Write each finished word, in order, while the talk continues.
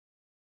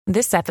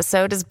This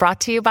episode is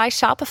brought to you by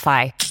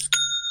Shopify.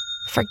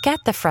 Forget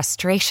the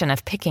frustration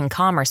of picking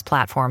commerce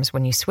platforms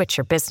when you switch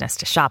your business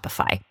to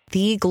Shopify,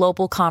 the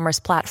global commerce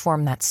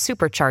platform that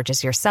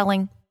supercharges your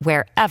selling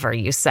wherever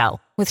you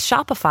sell. With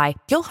Shopify,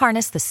 you'll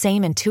harness the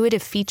same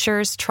intuitive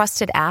features,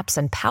 trusted apps,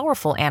 and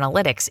powerful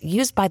analytics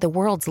used by the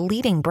world's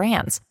leading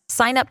brands.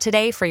 Sign up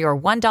today for your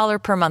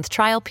 $1 per month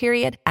trial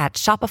period at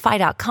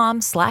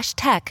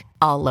shopify.com/tech,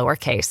 all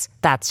lowercase.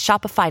 That's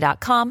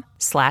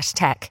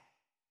shopify.com/tech.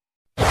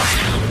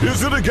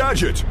 Is it a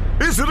gadget?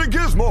 Is it a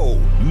gizmo?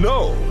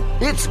 No,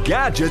 it's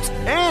Gadgets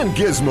and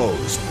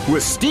Gizmos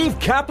with Steve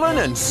Kaplan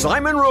and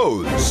Simon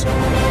Rose. There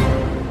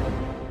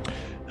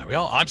we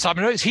are. I'm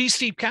Simon Rose. He's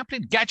Steve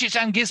Kaplan. Gadgets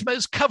and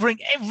Gizmos, covering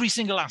every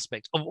single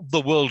aspect of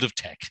the world of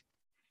tech.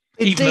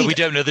 Indeed. Even though we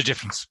don't know the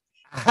difference.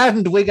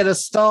 And we're going to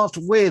start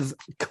with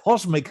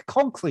cosmic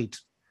concrete.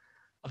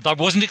 I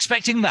wasn't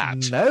expecting that.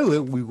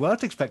 No, we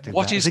weren't expecting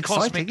What that. is It's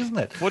cosmic? exciting, isn't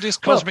it? What is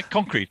cosmic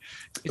concrete?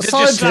 Is it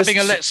just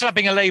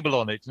slapping a label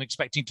on it and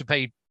expecting to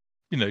pay,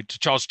 to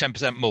charge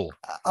 10% more?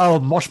 Oh,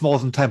 much more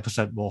than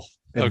 10% more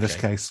in this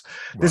case.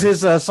 Right. This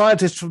is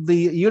scientists from the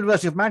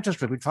University of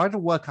Manchester who trying to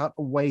work out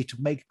a way to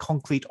make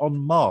concrete on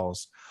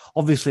Mars.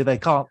 Obviously, they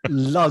can't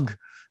lug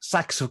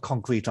sacks of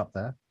concrete up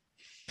there.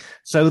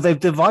 So they've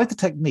devised a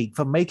technique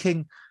for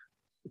making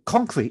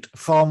concrete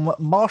from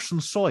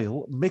Martian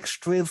soil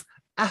mixed with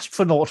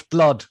astronaut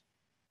blood.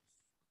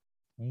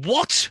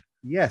 What?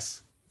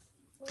 Yes.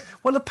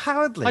 Well,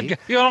 apparently...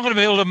 You're not going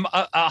to build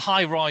a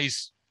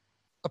high-rise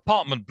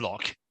apartment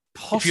block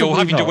if you're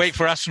having to wait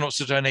for astronauts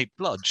to donate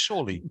blood,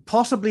 surely.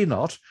 Possibly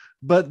not,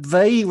 but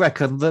they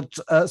reckon that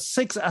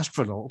 6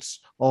 astronauts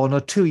on a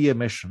 2-year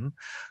mission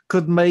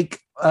could make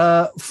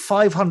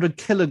 500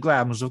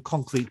 kilograms of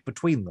concrete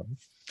between them,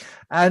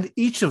 and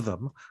each of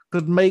them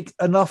could make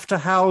enough to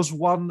house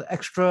 1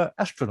 extra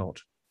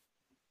astronaut.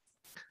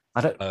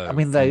 They'd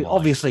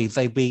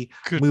be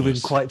moving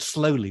quite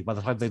slowly by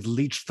the time they'd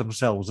leached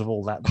themselves of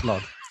all that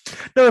blood.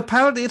 No,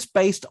 apparently it's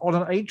based on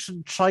an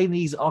ancient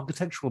Chinese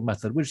architectural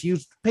method which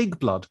used pig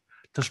blood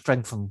to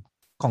strengthen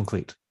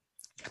concrete.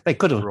 They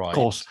could have, of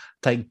course,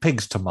 taken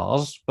pigs to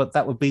Mars, but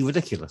that would be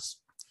ridiculous.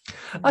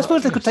 I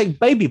suppose they could take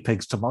baby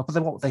pigs to Mars, but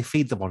then what would they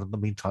feed them on in the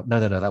meantime? No,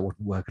 that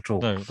wouldn't work at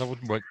all. No, that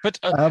wouldn't work. But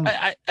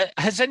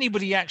has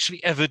anybody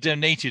actually ever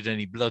donated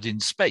any blood in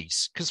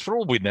space? Because for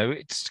all we know,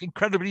 it's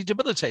incredibly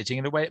debilitating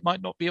in a way it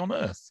might not be on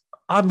Earth.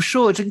 I'm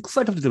sure it's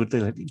incredibly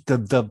debilitating,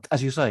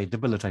 as you say,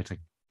 debilitating.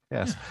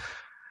 Yes.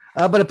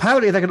 But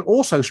apparently they can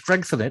also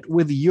strengthen it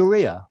with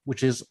urea,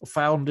 which is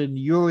found in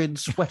urine,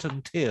 sweat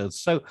and tears.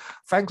 So,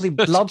 frankly,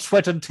 blood,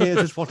 sweat and tears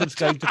is what it's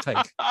going to take.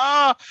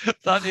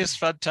 That is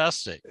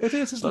fantastic. It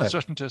is, isn't it?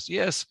 Sweat and tears,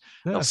 yes.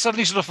 Yeah. I'll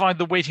suddenly sort of find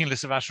the waiting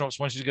list of astronauts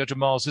wanting to go to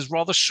Mars is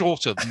rather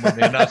shorter than when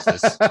they announced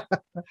this.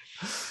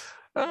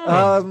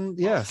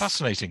 Yes.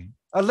 Fascinating.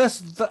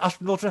 Unless the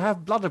astronauts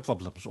have bladder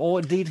problems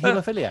or indeed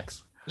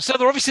haemophiliacs. So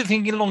they're obviously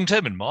thinking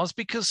long-term in Mars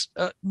because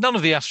none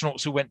of the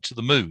astronauts who went to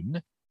the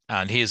moon,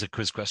 and here's a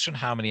quiz question,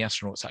 how many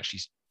astronauts actually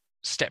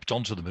stepped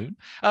onto the moon?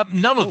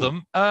 None of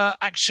them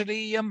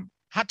actually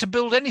had to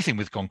build anything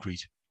with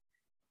concrete.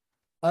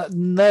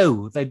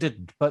 No, they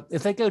didn't. But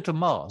if they go to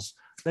Mars,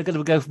 they're going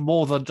to go for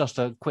more than just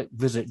a quick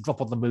visit, drop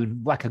on the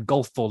moon, whack a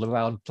golf ball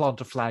around, plant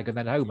a flag, and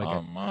then home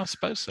again. I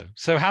suppose so.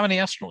 So how many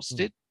astronauts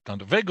did?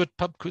 Kind of very good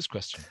pub quiz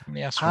question.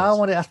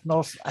 How many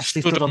astronauts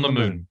actually stood on the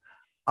moon?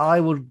 I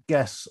would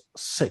guess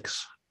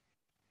 6.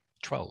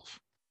 12.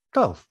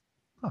 12.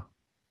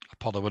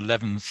 Apollo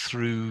 11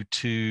 through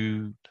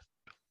to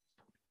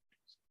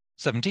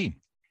 17.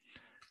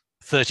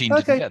 13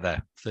 didn't get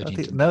there.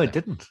 13 no, it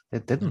didn't.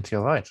 It didn't.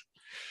 You're right.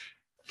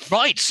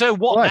 Right. So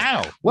what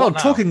now? Well,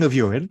 talking of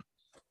urine,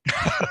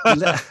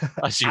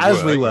 as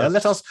we were,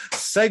 let us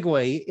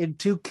segue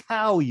into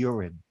cow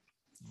urine.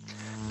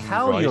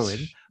 Cow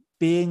urine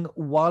being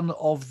one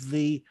of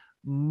the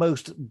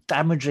most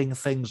damaging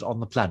things on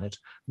the planet,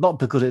 not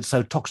because it's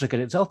so toxic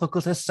in itself,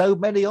 because there's so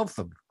many of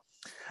them.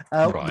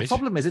 The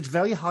problem is it's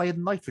very high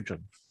in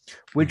nitrogen,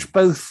 which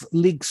both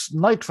leaks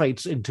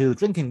nitrates into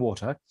drinking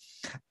water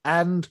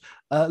and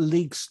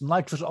leaks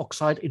nitrous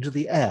oxide into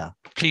the air.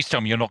 Please tell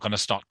me you're not going to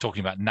start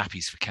talking about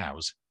nappies for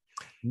cows.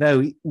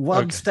 No,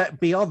 one step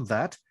beyond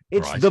that,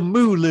 it's the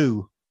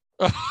mooloo.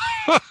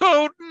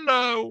 Oh,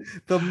 no.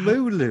 The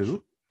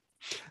mooloo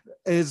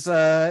is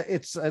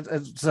it's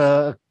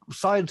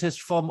scientists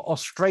from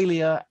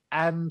Australia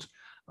and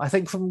I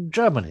think from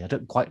Germany. I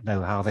don't quite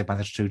know how they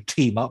managed to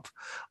team up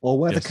or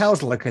where the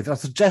cows are located.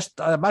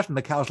 I imagine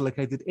the cows are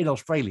located in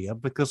Australia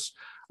because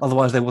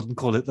otherwise they wouldn't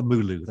call it the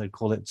mooloo. They'd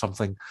call it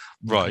something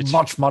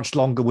much, much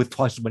longer with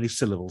twice as many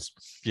syllables.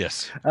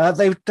 Yes.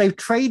 They've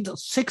trained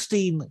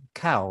 16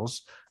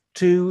 cows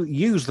to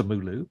use the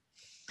mooloo.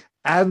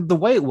 And the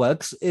way it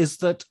works is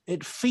that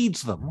it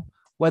feeds them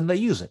when they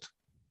use it.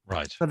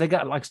 Right. So they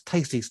get like a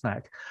tasty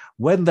snack.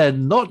 When they're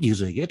not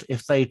using it,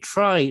 if they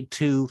try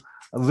to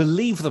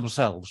relieve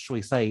themselves, shall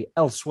we say,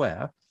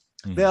 elsewhere,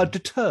 they are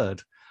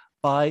deterred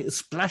by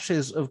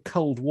splashes of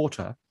cold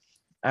water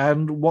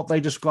and what they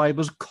describe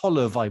as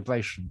collar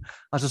vibration.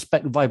 I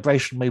suspect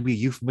vibration may be a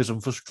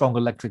euphemism for strong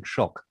electric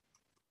shock.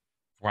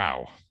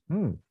 Wow.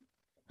 Hmm.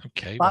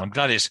 Okay, well, I'm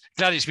glad it's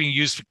being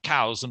used for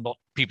cows and not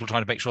people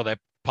trying to make sure their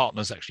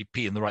partners actually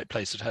pee in the right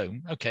place at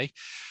home. Okay.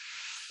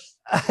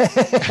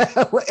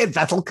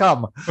 That'll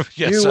come.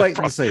 Yes, you wait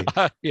and see.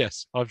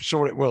 Yes, I'm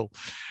sure it will.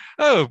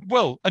 Oh,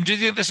 well, and do you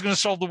think this is going to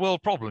solve the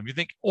world problem? You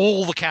think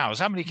all the cows,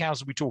 how many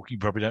cows are we talking? You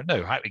probably don't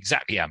know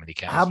exactly how many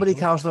cows. How many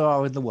cows there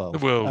are in the world?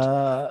 The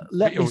world.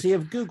 Let me see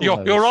if Google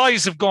knows. Your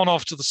eyes have gone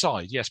off to the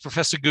side. Yes,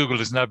 Professor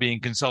Google is now being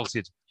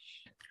consulted.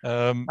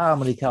 How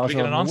many cows are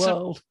in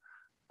the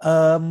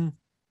world?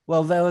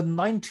 Well, there are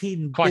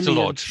 19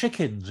 billion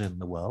chickens in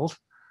the world.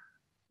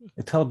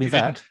 It told me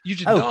that. You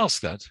didn't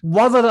ask that.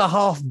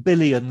 1.5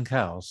 billion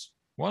cows.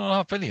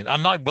 1.5 billion.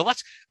 And well,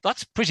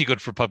 that's pretty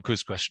good for a pub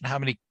quiz question. How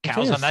many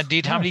cows and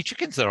indeed how many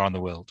chickens there are in the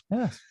world?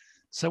 Yes.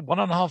 So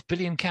 1.5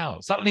 billion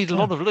cows. That'll need a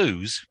lot of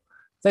loos.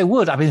 They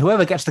would. I mean,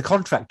 whoever gets the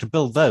contract to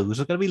build those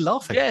are going to be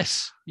laughing.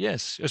 Yes.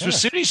 So as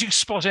soon as you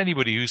spot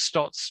anybody who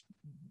starts,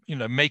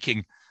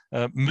 making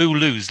moo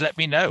loos, let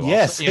me know.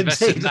 Yes, I'll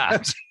invest in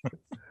that.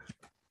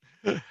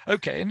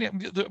 Okay,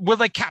 and will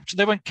they capture?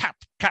 They won't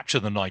capture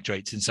the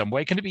nitrates in some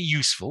way. Can it be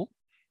useful?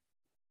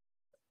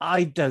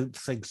 I don't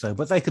think so,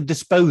 but they can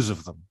dispose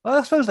of them. Well,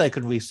 I suppose they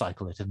can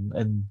recycle it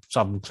in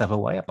some clever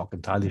way. I'm not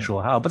entirely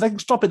sure how, but they can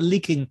stop it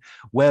leaking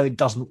where it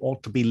doesn't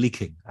ought to be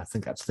leaking. I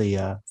think that's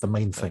the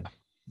main thing.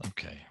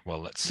 Okay, well,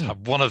 let's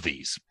have one of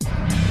these.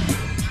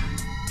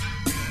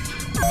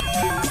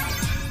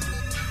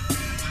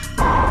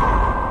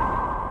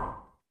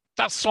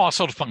 That's our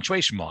sort of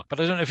punctuation mark, but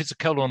I don't know if it's a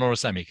colon or a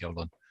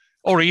semicolon.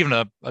 Or even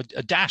a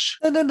dash.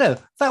 No.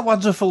 That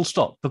one's a full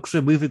stop because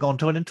we're moving on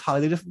to an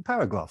entirely different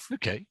paragraph.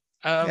 Okay.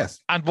 Yes.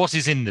 And what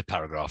is in the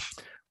paragraph?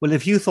 Well,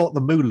 if you thought the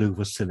Mooloo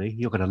was silly,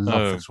 you're going to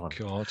love this one.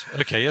 Oh, God.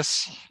 Okay,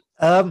 yes.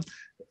 The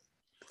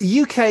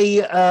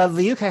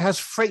UK has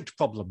freight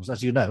problems,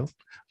 as you know.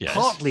 Yes.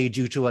 Partly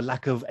due to a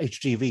lack of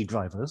HGV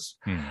drivers,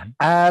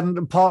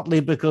 and partly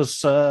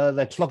because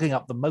they're clogging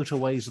up the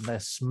motorways and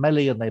they're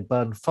smelly and they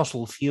burn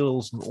fossil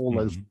fuels and all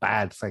those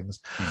bad things.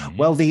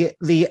 Well,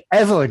 the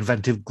ever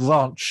inventive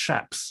Grant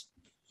Shapps,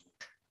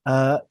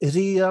 is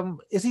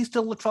he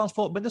still the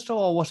transport minister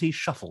or was he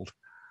shuffled?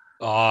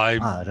 I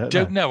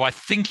don't know. I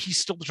think he's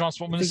still the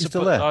transport minister.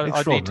 Still there.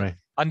 Extraordinary.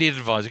 I need an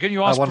advisor. Can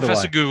you ask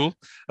Professor Google?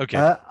 Okay.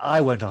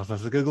 I won't ask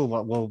Professor Google.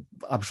 Well,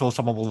 I'm sure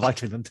someone will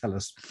write in and tell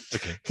us.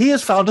 Okay. He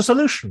has found a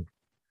solution.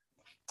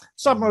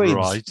 Submarines.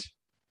 Right.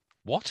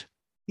 What?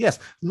 Yes,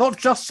 not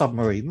just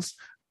submarines,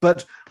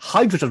 but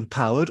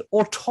hydrogen-powered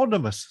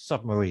autonomous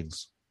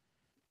submarines.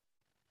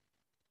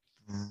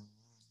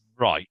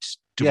 Right.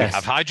 Do we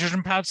have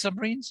hydrogen-powered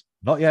submarines?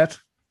 Not yet.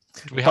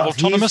 Do we have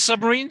autonomous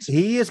submarines?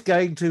 He is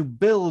going to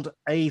build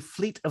a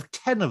fleet of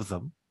 10 of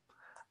them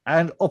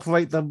and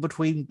operate them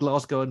between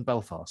Glasgow and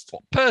Belfast.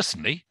 What,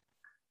 personally?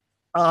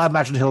 I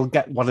imagine he'll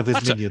get one of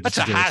his minions.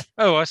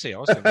 I see. I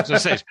was going to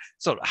say,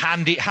 sort of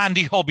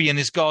handy hobby in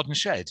his garden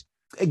shed.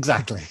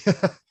 Exactly.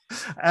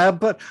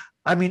 But,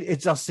 I mean, it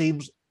just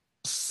seems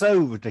so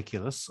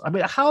ridiculous. I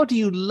mean, how do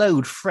you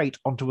load freight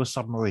onto a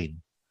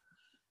submarine?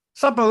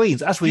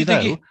 Submarines, as we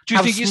know,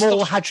 have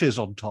small hatches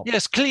on top.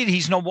 Yes, clearly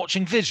he's not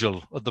watching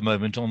Vigil at the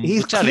moment on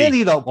He's the telly.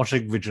 Clearly not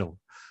watching Vigil.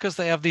 Because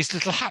they have these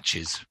little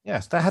hatches.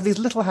 Yes, they have these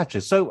little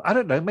hatches. So, I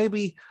don't know,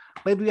 maybe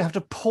you have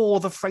to pour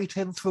the freight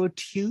in through a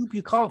tube.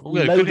 You can't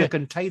load a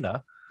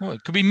container. Well,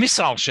 it could be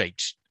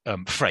missile-shaped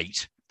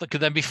freight that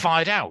could then be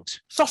fired out.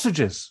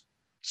 Sausages.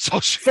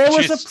 Sausages. There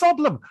was a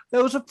problem.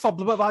 There was a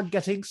problem about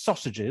getting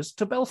sausages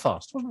to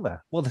Belfast, wasn't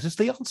there? Well, this is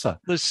the answer.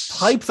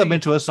 Pipe them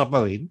into a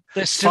submarine,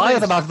 fire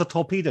them out of the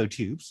torpedo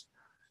tubes.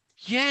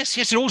 Yes,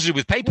 it all to do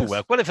with paperwork.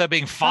 Yes. Well, if they're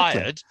being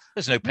fired,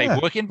 there's no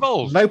paperwork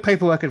involved. No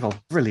paperwork involved.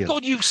 Brilliant.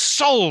 God, you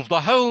solved the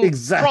whole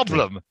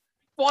problem.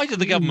 Why did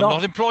the government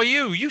not employ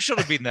you? You should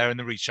have been there in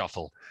the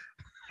reshuffle.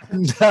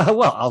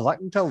 Well, I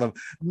can tell them.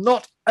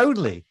 Not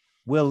only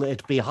will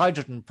it be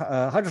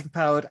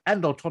hydrogen-powered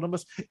and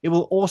autonomous, it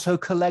will also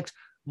collect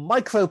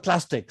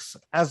microplastics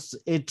as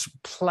it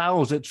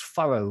ploughs its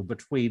furrow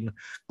between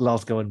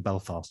Glasgow and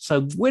Belfast.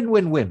 So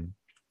win-win-win.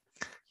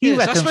 He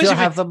reckons he'll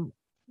have them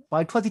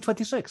by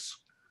 2026.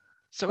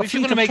 So if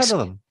you're going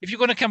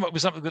to come up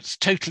with something that's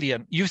totally,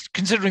 you're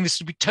considering this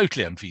to be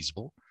totally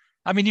unfeasible.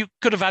 I mean, you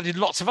could have added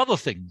lots of other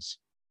things.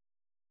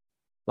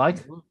 Like?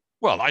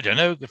 Well, I don't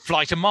know,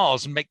 fly to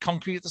Mars and make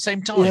concrete at the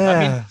same time. Yeah. I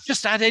mean,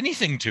 just add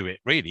anything to it,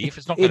 really, if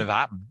it's not going to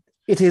happen.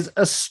 It is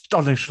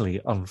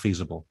astonishingly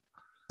unfeasible.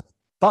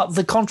 But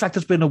the contract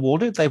has been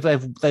awarded.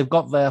 They've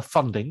got their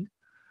funding.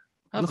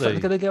 Looks like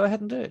they're going to go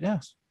ahead and do it,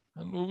 yes.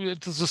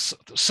 Does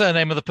the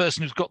surname of the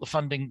person who's got the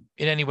funding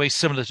in any way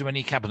similar to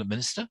any cabinet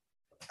minister?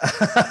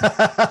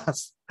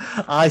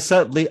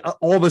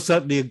 Almost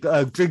certainly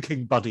a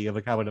drinking buddy of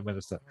a cabinet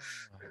minister.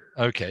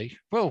 Okay.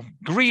 Well,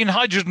 green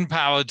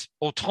hydrogen-powered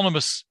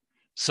autonomous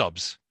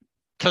subs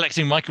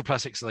collecting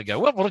microplastics as they go.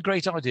 Well, what a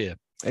great idea.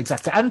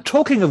 Exactly. And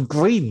talking of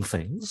green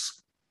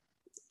things,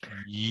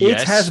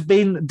 it has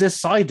been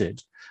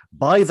decided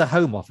by the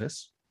Home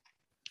Office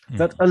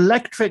that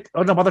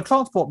by the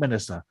Transport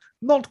Minister,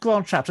 not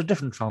Grant Shapps, a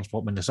different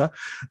Transport Minister,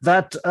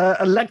 that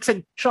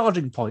electric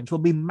charging points will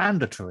be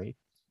mandatory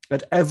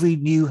at every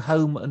new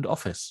home and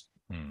office.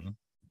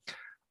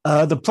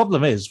 The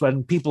problem is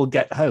when people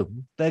get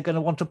home, they're going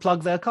to want to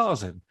plug their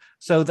cars in.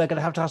 So they're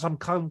going to have some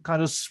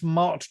kind of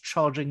smart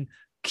charging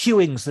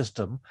queuing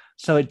system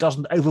so it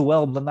doesn't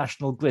overwhelm the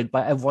national grid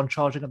by everyone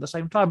charging at the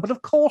same time. But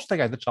of course they're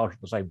going to charge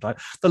at the same time.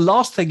 The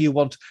last thing you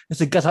want is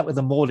to get up in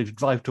the morning to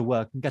drive to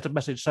work and get a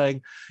message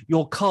saying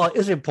your car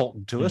is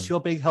important to us,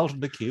 you're being held in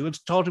the queue, and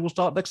charging will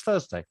start next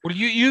Thursday. Well,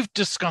 you've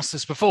discussed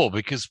this before,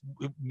 because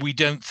we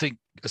don't think,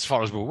 as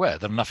far as we're aware,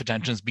 that enough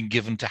attention has been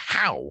given to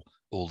how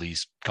all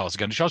these cars are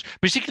going to charge,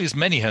 particularly as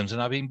many homes are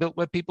now being built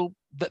where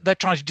they're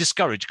trying to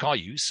discourage car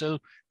use, so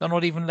they're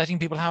not even letting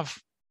people have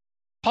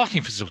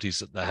parking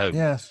facilities at their home.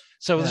 Yes.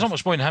 So there's not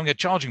much point in having a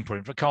charging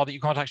point for a car that you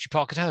can't actually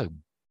park at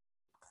home.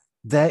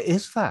 There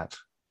is that.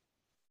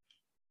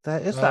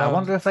 I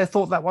wonder if they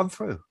thought that one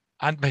through.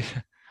 And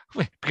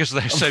because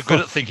they're so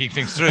good at thinking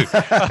things through.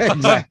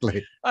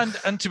 Exactly.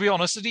 And to be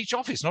honest, at each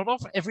office,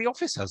 every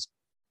office has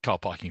car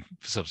parking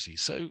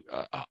facilities. So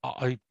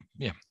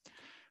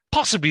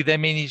possibly they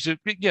may need to,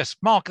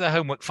 mark their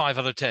homework 5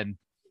 out of 10.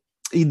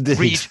 Indeed.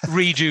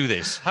 Redo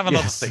this. Have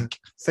another think.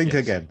 Think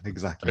again.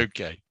 Exactly.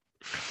 Okay.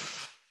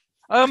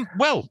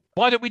 Well,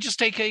 why don't we just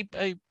take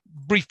a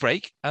brief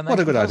break? And then what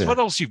a good idea. What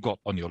else you've got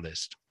on your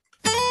list?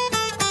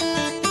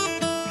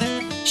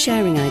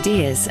 Sharing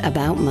ideas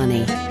about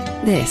money.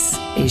 This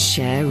is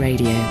Share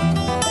Radio.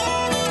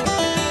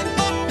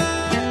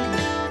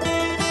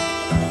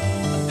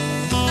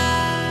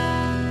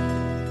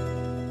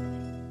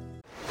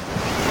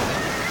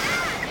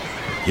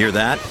 Hear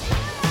that?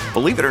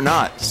 Believe it or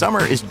not,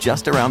 summer is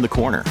just around the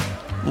corner.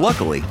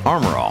 Luckily,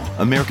 Armor All,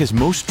 America's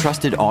most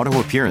trusted auto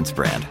appearance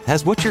brand,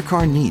 has what your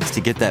car needs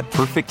to get that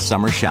perfect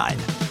summer shine.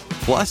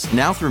 Plus,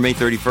 now through May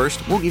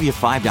 31st, we'll give you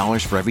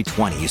 $5 for every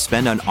 $20 you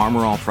spend on Armor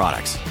All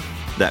products.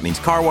 That means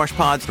car wash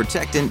pods,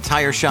 protectant,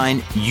 tire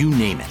shine, you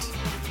name it.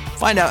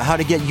 Find out how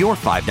to get your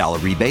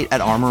 $5 rebate at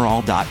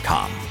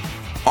armorall.com.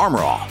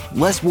 Armor All,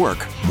 less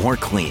work, more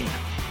clean.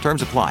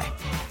 Terms apply.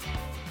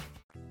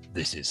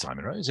 This is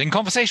Simon Rose in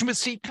conversation with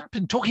Steve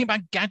Kaplan, talking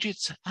about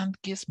gadgets and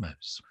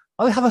gizmos.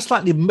 I have a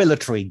slightly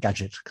military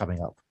gadget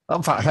coming up.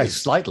 In fact, I say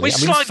slightly.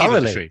 Slightly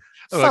thoroughly. Military.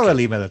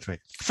 Thoroughly military.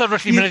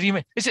 Thoroughly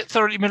military. Is it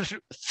thoroughly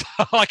military?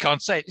 I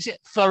can't say it. Is it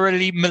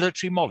thoroughly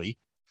military Molly?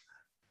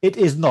 It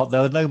is not.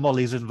 There are no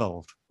mollies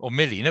involved. Or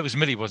Millie. No, it was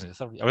Millie, wasn't it?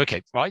 Thoroughly.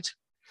 Okay, right.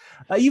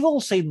 We've all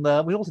seen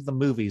the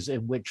movies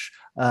in which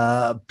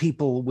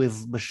people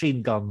with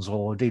machine guns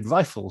or indeed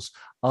rifles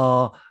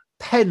are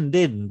penned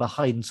in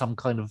behind some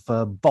kind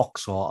of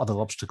box or other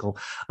obstacle,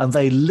 and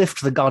they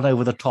lift the gun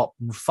over the top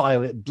and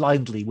fire it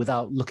blindly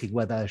without looking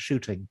where they're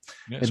shooting.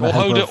 Yes. Or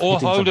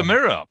hold a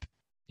mirror up.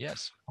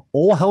 Yes.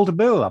 Or hold a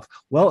mirror up.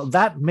 Well,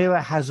 that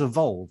mirror has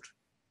evolved.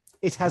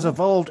 It has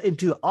evolved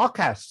into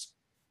ARCAS.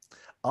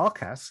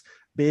 ARCAS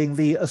being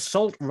the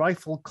Assault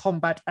Rifle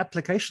Combat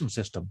Application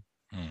System.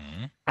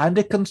 Mm-hmm. And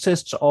it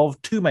consists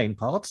of 2 main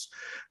parts.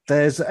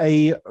 There's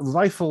a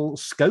rifle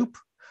scope,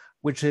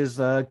 which is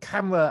a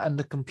camera and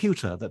a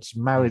computer that's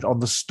mounted on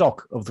the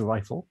stock of the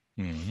rifle.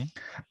 Mm-hmm.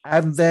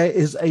 And there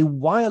is a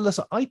wireless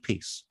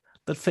eyepiece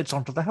that fits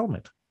onto the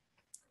helmet.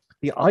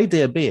 The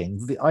idea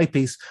being the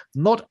eyepiece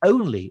not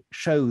only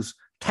shows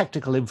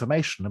tactical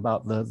information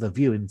about the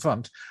view in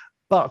front,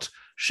 but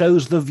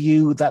shows the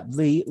view that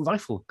the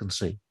rifle can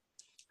see.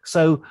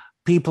 So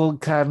people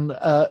can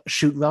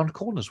shoot round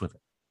corners with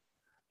it.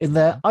 In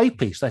their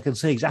eyepiece, they can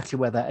see exactly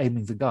where they're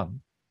aiming the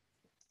gun,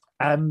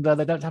 and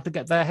they don't have to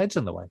get their heads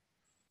in the way.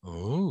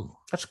 Oh,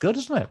 that's good,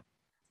 isn't it?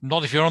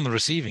 Not if you're on the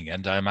receiving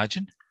end, I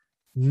imagine.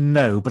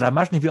 No, but I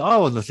imagine if you are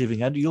on the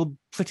receiving end, you'll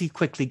pretty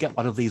quickly get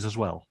one of these as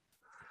well.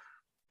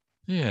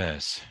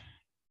 Yes.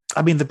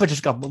 I mean, the British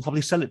government will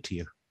probably sell it to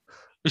you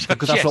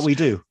because that's what we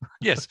do.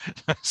 Yes,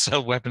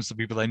 sell weapons to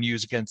people then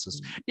use against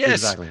us. Yes,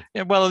 exactly.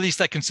 Yeah, well, at least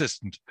they're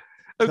consistent.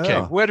 Okay,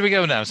 where do we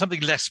go now?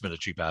 Something less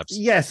military, perhaps?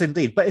 Yes,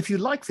 indeed. But if you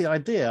like the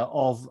idea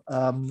of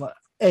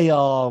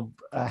AR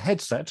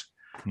headset,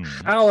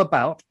 how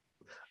about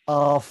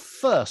our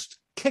first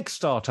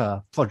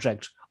Kickstarter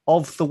project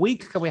of the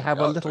week? Can we have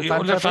a little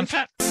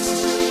fanfare?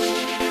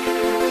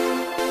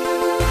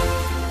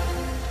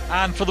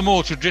 And for the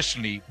more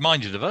traditionally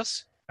minded of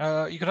us,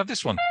 you can have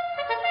this one.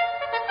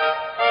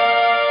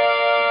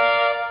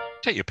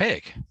 Take your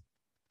pick.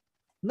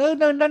 No.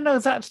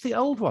 That's the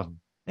old one.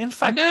 In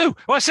fact, no.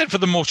 Well, I said for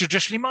the more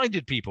traditionally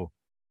minded people.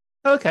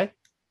 Okay.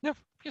 Yeah.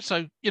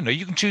 So you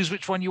can choose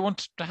which one you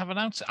want to have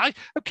announced.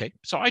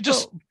 So I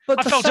just but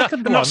I felt a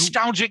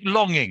nostalgic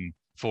longing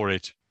for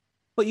it.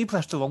 But you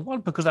pressed the wrong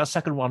one because that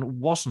second one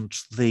wasn't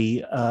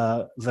the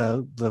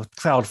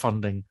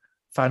crowdfunding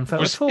fanfare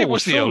at all. It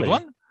was the old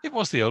one. It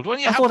was the old one.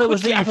 I thought it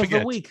was the app of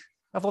the week.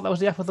 I thought that was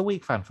the app of the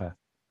week fanfare.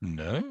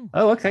 No.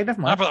 Oh, okay,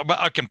 never mind.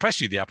 I can press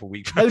you the app of the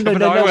week. No,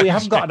 we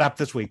haven't got an app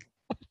this week.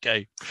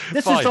 Okay.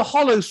 This is the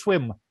Hollow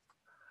Swim.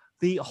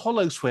 The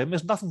Hollow Swim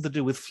is nothing to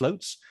do with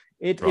floats.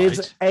 It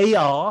is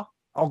AR,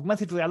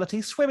 augmented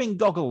reality swimming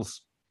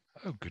goggles.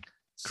 Oh, good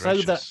So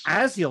gracious. that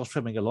as you're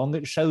swimming along,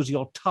 it shows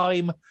your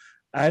time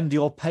and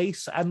your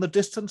pace and the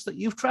distance that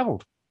you've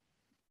travelled.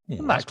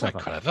 Isn't that That's quite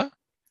clever.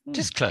 It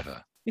is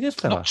clever. It is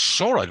clever. Not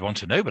sure I'd want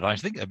to know, but I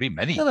think there'd be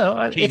many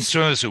No, keen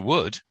swimmers who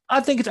would.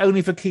 I think it's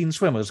only for keen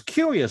swimmers.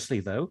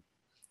 Curiously, though,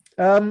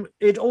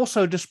 it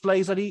also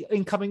displays any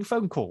incoming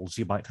phone calls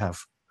you might have.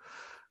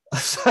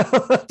 So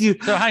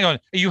hang on.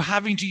 Are you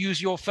having to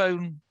use your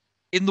phone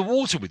in the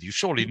water with you?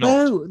 Surely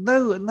not.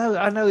 No.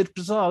 I know it's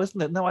bizarre,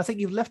 isn't it? No, I think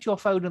you've left your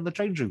phone in the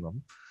changing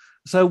room.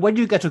 So when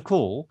you get a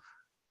call,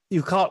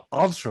 you can't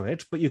answer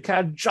it, but you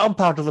can jump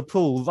out of the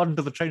pool, run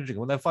to the changing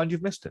room, and then find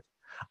you've missed it.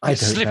 I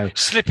don't know.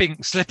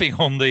 Slipping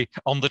on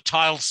the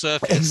tile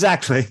surface.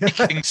 Exactly.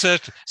 Making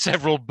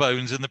several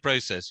bones in the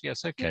process.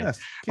 Yes, okay. Yes,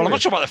 well, I'm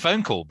not sure about the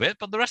phone call bit,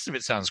 but the rest of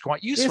it sounds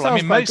quite useful. It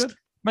sounds quite good.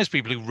 Most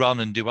people who run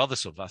and do other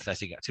sort of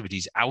athletic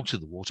activities out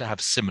of the water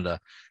have similar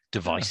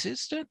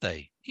devices, don't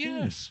they?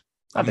 Yes.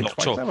 I think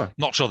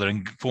not sure they're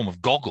in form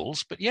of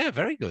goggles, but yeah,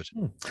 very good.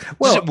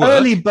 Well,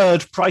 early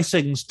bird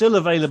pricing still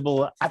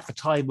available at the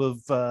time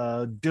of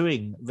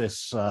doing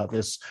this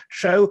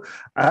show,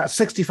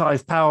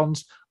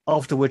 £65,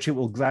 after which it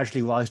will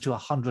gradually rise to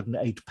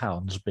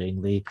 £108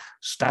 being the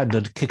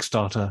standard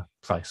Kickstarter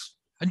price.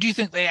 And do you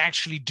think they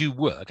actually do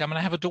work? I mean,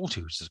 I have a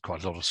daughter who does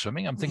quite a lot of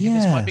swimming. I'm thinking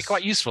this might be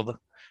quite useful. The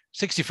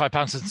 £65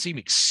 doesn't seem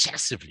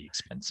excessively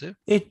expensive.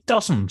 It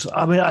doesn't.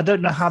 I mean, I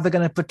don't know how they're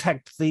going to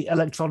protect the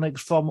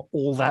electronics from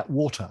all that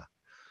water,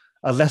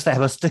 unless they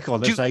have a sticker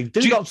on it saying,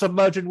 do not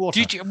submerge in water.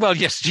 Did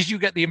you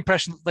get the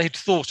impression that they'd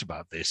thought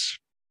about this?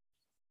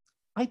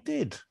 I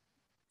did.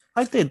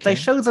 Okay. They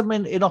show them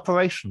in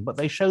operation, but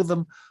they show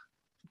them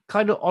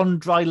kind of on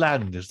dry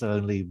land is the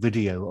only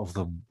video of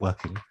them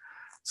working.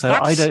 So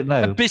That's I don't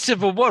know. A bit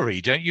of a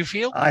worry, don't you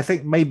feel? I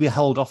think maybe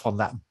hold off on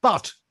that.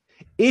 But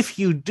if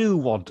you do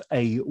want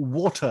a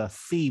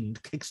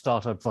water-themed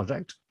Kickstarter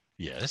project,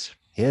 yes,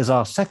 here's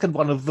our second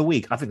one of the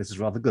week. I think this is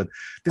rather good.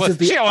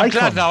 I'm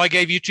glad now I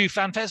gave you two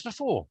fanfares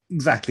before.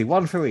 Exactly,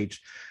 one for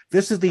each.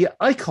 This is the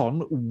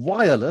Icon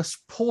Wireless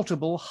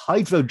Portable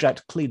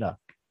Hydrojet Cleaner.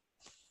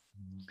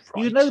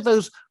 Right. You know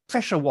those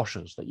pressure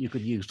washers that you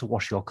could use to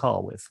wash your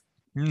car with?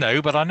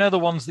 No, but I know the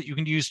ones that you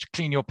can use to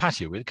clean your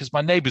patio with, because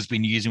my neighbour's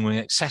been using one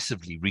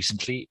excessively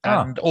recently,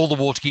 and all the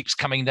water keeps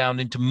coming down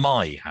into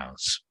my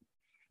house.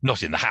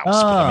 Not in the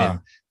house, but I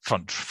mean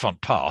front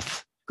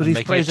path. Because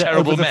he sprays it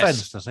over the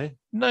fence, does he?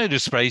 No,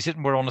 just sprays it,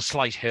 and we're on a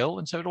slight hill,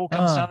 and so it all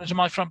comes down into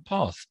my front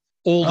path.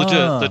 All the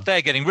dirt that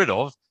they're getting rid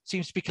of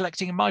seems to be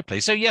collecting in my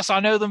place. So yes, I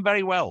know them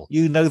very well.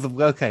 You know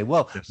them, okay.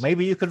 Well,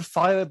 maybe you can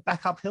fire it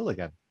back uphill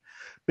again.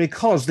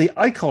 Because the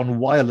Icon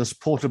Wireless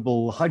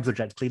Portable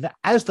Hydrojet Cleaner,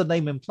 as the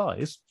name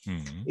implies,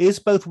 is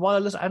both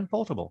wireless and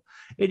portable.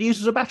 It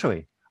uses a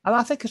battery. And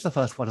I think it's the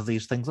first one of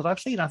these things that I've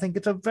seen. I think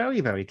it's a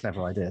very, very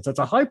clever idea. So it's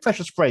a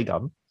high-pressure spray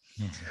gun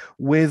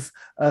with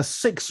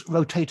 6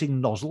 rotating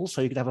nozzles,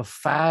 so you can have a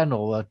fan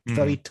or a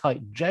very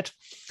tight jet.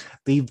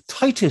 The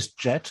tightest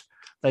jet,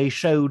 they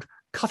showed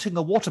cutting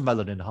a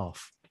watermelon in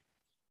half.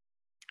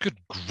 Good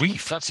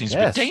grief, that seems a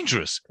bit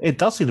dangerous. It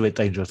does seem a bit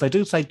dangerous. They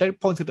do say don't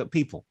point it at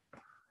people.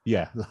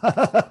 Yeah,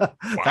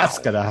 that's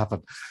going to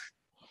happen.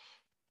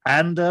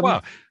 And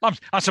I'm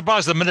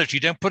surprised the military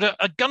don't put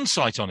a gun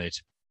sight on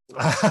it.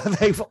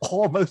 They've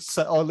almost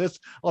set on this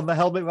on the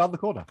helmet around the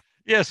corner.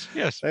 Yes,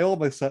 they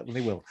almost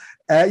certainly will.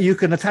 You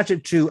can attach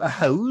it to a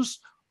hose,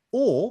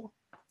 or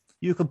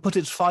you can put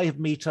its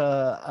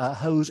 5-meter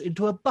hose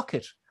into a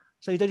bucket,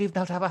 so you don't even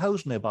have to have a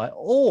hose nearby.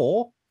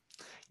 Or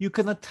you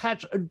can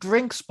attach a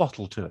drinks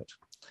bottle to it,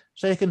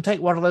 so you can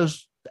take one of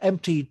those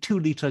empty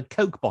 2-liter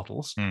Coke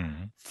bottles,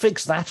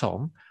 fix that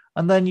on,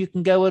 and then you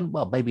can go and,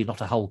 well, maybe not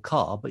a whole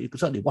car, but you can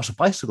certainly wash a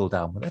bicycle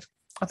down with it.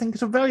 I think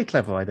it's a very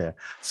clever idea.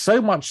 So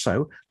much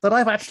so that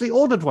I've actually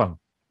ordered one.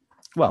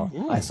 Well,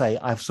 I say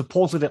I've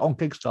supported it on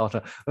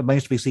Kickstarter.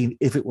 Remains to be seen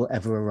if it will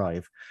ever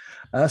arrive.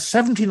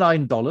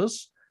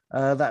 $79.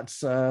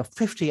 That's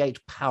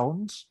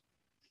 £58.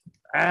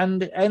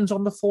 And it ends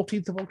on the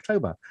 14th of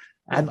October.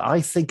 And I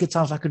think it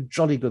sounds like a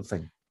jolly good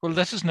thing. Well,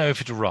 let us know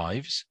if it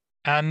arrives.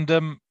 And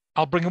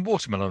I'll bring a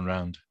watermelon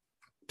round.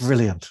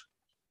 Brilliant.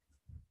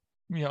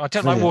 Yeah, I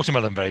don't like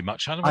watermelon very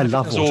much. I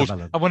love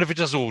watermelon. I wonder if it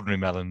does ordinary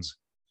melons.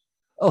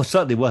 Oh,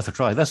 certainly worth a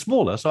try. They're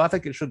smaller, so I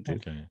think it should do.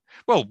 Okay.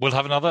 Well, we'll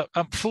have another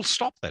full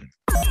stop then.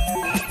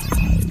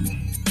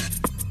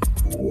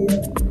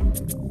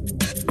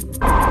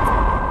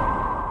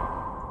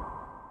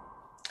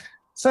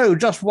 So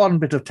just one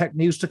bit of tech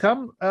news to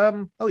come.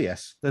 Oh,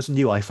 yes, there's a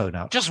new iPhone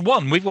out. Just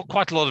one? We've got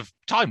quite a lot of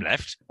time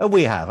left.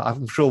 We have.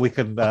 I'm sure we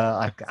can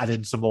add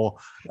in some more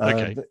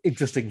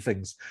interesting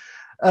things.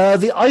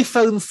 The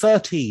iPhone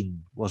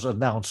 13 was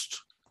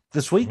announced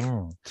this week.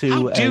 How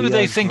do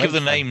they think of the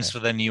names for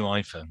their new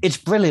iPhone? It's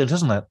brilliant,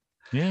 isn't it?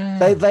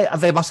 Yeah.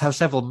 They must have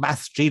several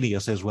maths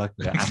geniuses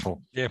working at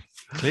Apple. Yeah,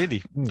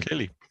 clearly.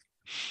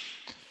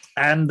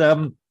 And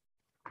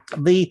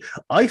the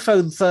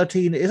iPhone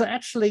 13 is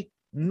actually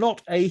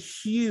not a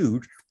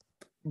huge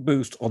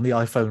boost on the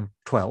iPhone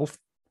 12,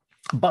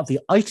 but the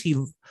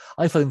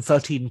iPhone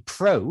 13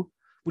 Pro,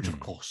 which of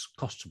course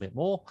costs a bit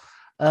more,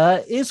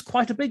 is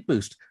quite a big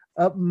boost,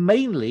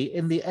 mainly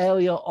in the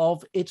area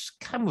of its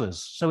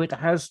cameras. So it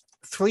has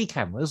 3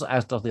 cameras,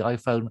 as does the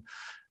iPhone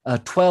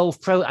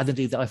 12 Pro and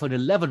indeed the iPhone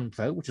 11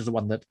 Pro, which is the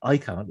one that I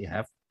currently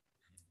have.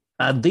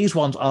 And these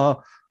ones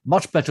are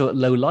much better at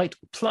low light,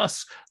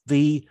 plus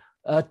the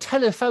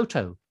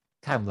telephoto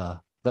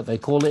camera that they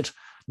call it.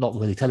 Not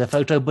really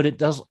telephoto, but it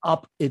does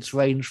up its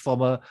range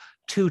from a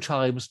 2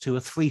 times to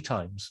a 3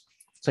 times.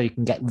 So you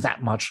can get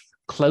that much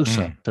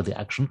closer to the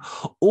action.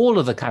 All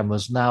of the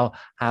cameras now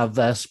have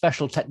their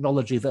special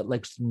technology that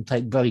lets them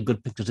take very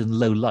good pictures in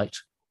low light.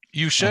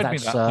 You showed me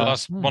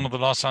that one of the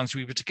last times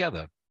we were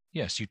together.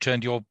 Yes, you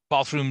turned your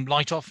bathroom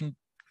light off and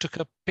took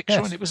a picture,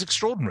 and it was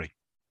extraordinary.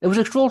 It was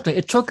extraordinary.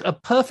 It took a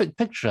perfect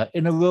picture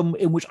in a room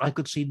in which I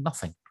could see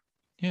nothing.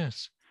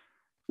 Yes.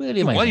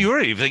 Really amazing. Well, you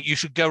really think you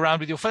should go around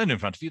with your phone in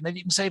front of you, and then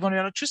you can save on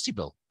your electricity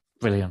bill.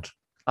 Brilliant.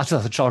 I still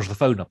have to charge the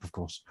phone up, of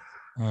course.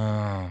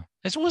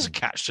 There's always a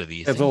catch to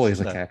these things. There's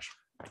always a catch.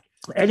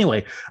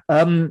 Anyway,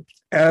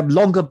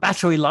 longer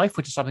battery life,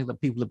 which is something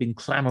that people have been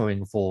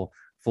clamoring for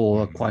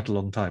quite a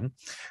long time.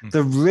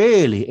 The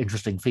really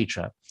interesting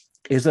feature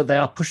is that they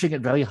are pushing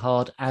it very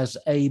hard as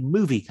a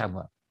movie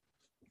camera.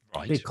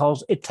 Right.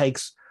 Because it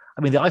takes,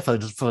 the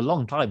iPhone has for a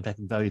long time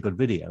taken very good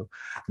video.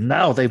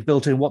 Now they've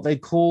built in what they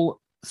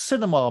call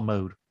cinema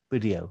mode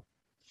video.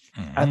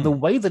 And the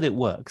way that it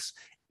works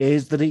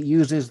is that it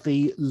uses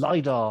the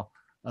LiDAR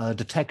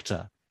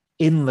detector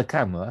in the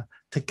camera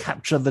to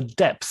capture the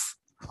depth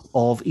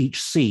of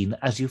each scene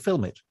as you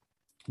film it,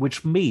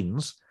 which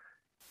means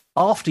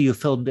after you've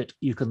filmed it,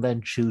 you can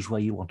then choose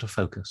where you want to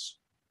focus.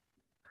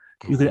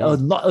 You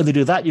can not only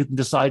do that, you can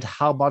decide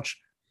how much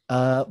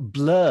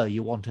blur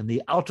you want in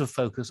the out of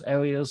focus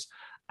areas,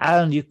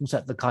 and you can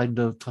set the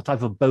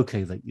type of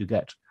bokeh that you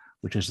get,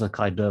 which is the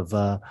kind of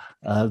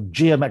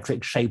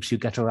geometric shapes you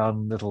get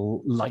around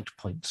little light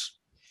points.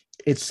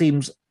 It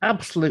seems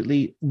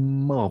absolutely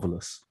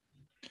marvelous.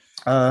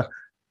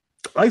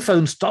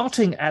 iPhone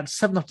starting at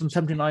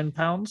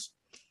 £779,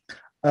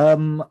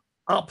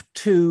 up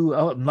to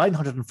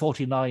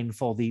 $949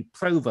 for the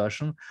Pro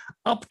version,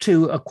 up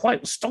to a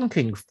quite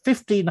stonking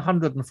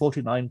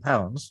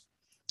 £1,549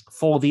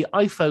 for the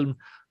iPhone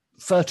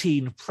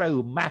 13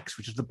 Pro Max,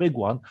 which is the big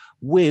one,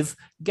 with,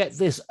 get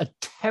this, a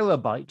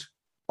terabyte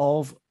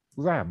of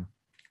RAM.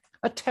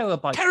 A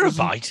terabyte?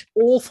 Terabyte?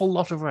 An awful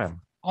lot of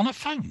RAM. On a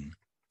phone?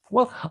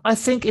 Well, I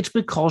think it's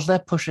because they're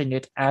pushing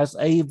it as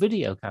a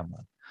video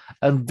camera.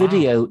 And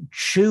video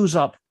chews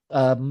up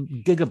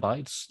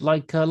gigabytes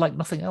like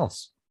nothing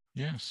else.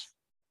 Yes.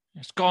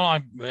 It's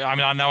gone.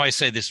 I know I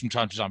say this from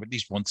time to time, at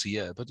least once a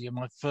year, but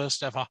my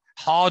first ever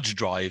hard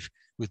drive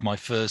with my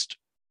first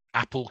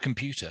Apple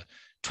computer,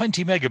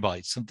 20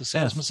 megabytes. And the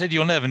salesman said,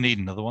 you'll never need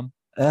another one.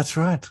 That's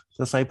right.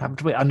 The same happened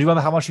to me. And do you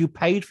remember how much you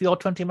paid for your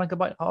 20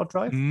 megabyte hard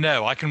drive?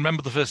 No, I can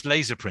remember the first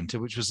laser printer,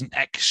 which was an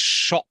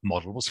ex-shop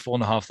model, was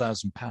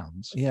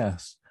 £4,500.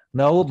 Yes.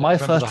 No, my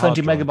first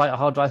 20 megabyte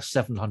hard drive,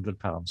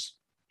 £700.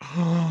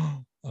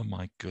 Oh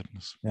my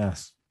goodness.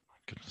 Yes.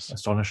 My goodness.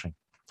 Astonishing.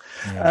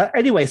 Yeah.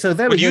 Anyway, so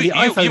there we go. The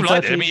iPhone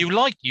you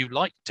like it. You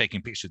like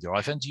taking pictures with your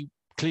iPhones. You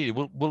clearly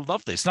will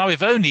love this. Now,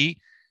 if only,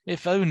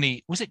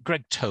 was it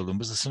Greg Tolan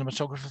was the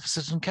cinematographer for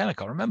Citizen Kane? I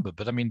can't remember,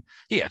 but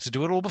he had to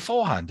do it all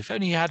beforehand. If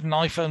only he had an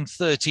iPhone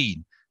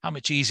 13, how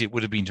much easier it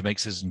would have been to make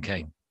Citizen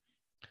Kane.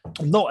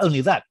 Not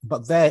only that,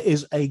 but there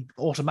is a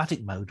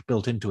automatic mode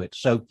built into it.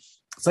 So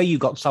say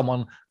you've got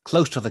someone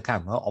close to the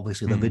camera,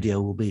 obviously the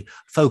video will be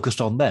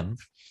focused on them.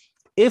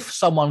 If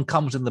someone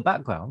comes in the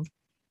background,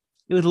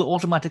 it will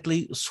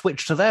automatically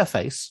switch to their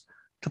face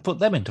to put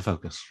them into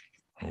focus.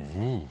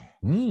 Oh.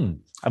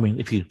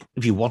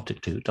 If you want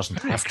it to, it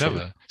doesn't have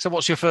to. So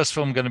what's your first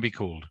film going to be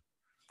called?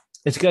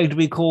 It's going to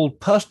be called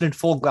Person in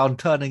Foreground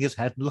Turning His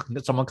Head and Looking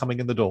at Someone Coming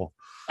in the Door.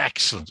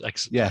 Excellent.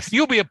 Yes.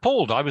 You'll be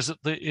appalled. I was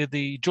at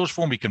the George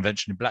Formby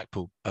convention in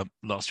Blackpool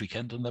last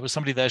weekend, and there was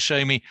somebody there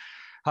showing me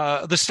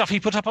the stuff he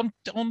put up on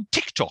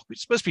TikTok.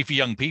 It's supposed to be for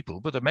young people,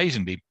 but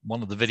amazingly,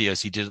 one of the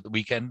videos he did at the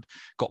weekend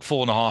got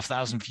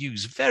 4,500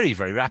 views very,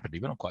 very rapidly.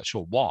 We're not quite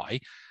sure why.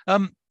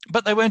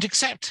 But they won't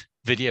accept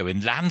video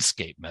in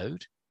landscape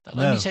mode. They'll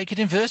only take it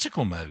in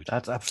vertical mode.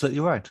 That's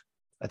absolutely right.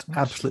 That's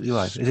absolutely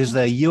right. It is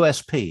their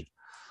USP.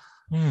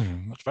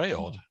 That's very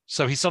odd.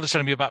 So he started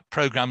telling me about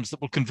programs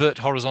that will convert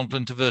horizontal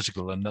into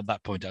vertical, and at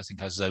that point, I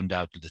think I zoned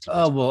out a little bit.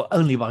 Oh, well,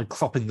 only by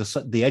cropping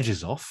the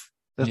edges off.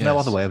 There's no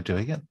other way of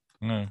doing it.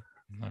 No.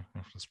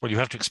 Well, you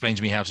have to explain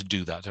to me how to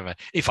do that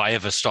if I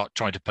ever start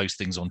trying to post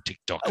things on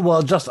TikTok.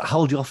 Well, just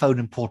hold your phone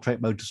in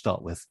portrait mode to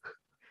start with.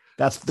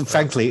 That's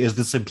frankly is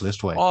the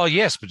simplest way. Oh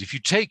yes, but if you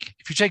take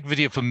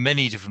video for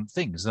many different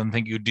things, then I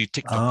think you'd do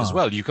TikTok as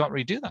well. You can't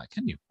really do that,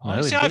 can you? No,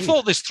 I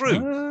thought this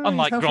through.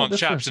 Unlike Grant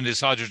Shapps and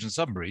his hydrogen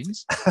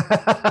submarines.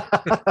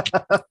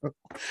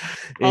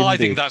 I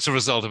think that's a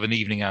result of an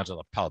evening out at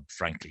the pub,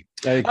 frankly.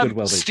 Very good,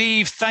 well,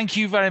 Steve, thank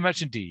you very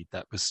much indeed.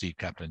 That was Steve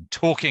Kaplan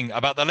talking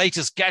about the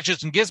latest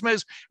gadgets and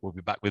gizmos. We'll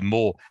be back with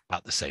more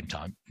at the same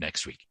time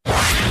next week.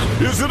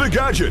 Is it a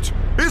gadget?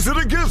 Is it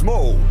a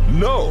gizmo?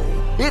 No.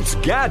 It's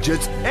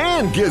Gadgets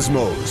and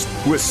Gizmos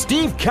with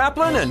Steve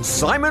Kaplan and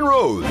Simon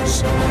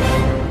Rose.